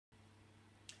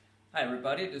Hi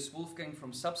everybody, this is Wolfgang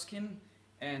from Supskin,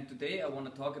 and today I want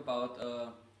to talk about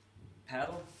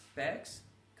paddle bags,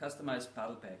 customized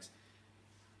paddle bags.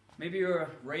 Maybe you're a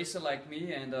racer like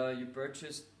me and you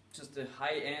purchased just a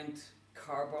high-end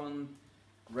carbon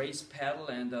race paddle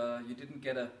and you didn't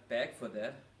get a bag for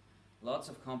that. Lots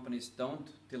of companies don't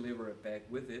deliver a bag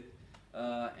with it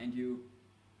and you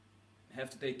have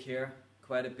to take care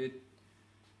quite a bit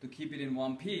to keep it in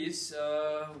one piece.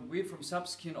 We from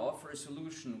Supskin offer a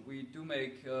solution. We do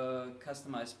make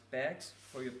customized bags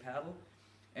for your paddle,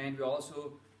 and we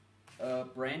also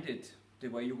brand it the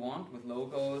way you want with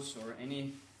logos or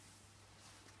any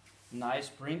nice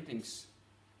printings,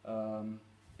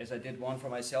 as I did one for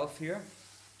myself here.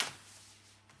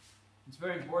 It's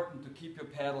very important to keep your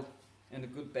paddle in a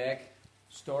good bag,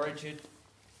 storage it.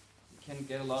 You can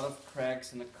get a lot of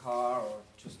cracks in the car or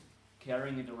just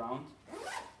carrying it around.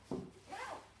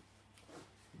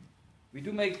 We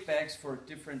do make bags for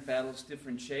different paddles,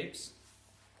 different shapes,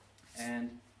 and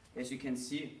as you can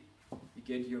see, you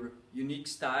get your unique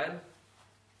style.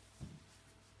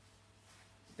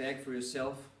 Bag for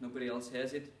yourself, nobody else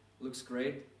has it, looks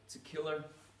great, it's a killer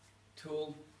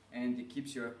tool and it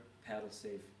keeps your paddle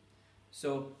safe.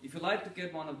 So if you'd like to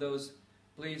get one of those,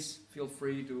 please feel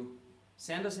free to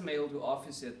send us a mail to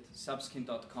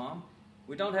office@supskin.com.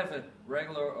 We don't have a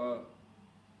regular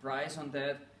price on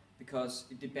that because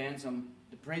it depends on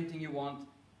the printing you want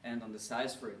and on the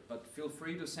size for it. But feel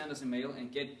free to send us a mail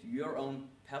and get your own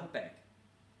paddle bag.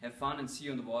 Have fun and see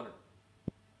you on the water.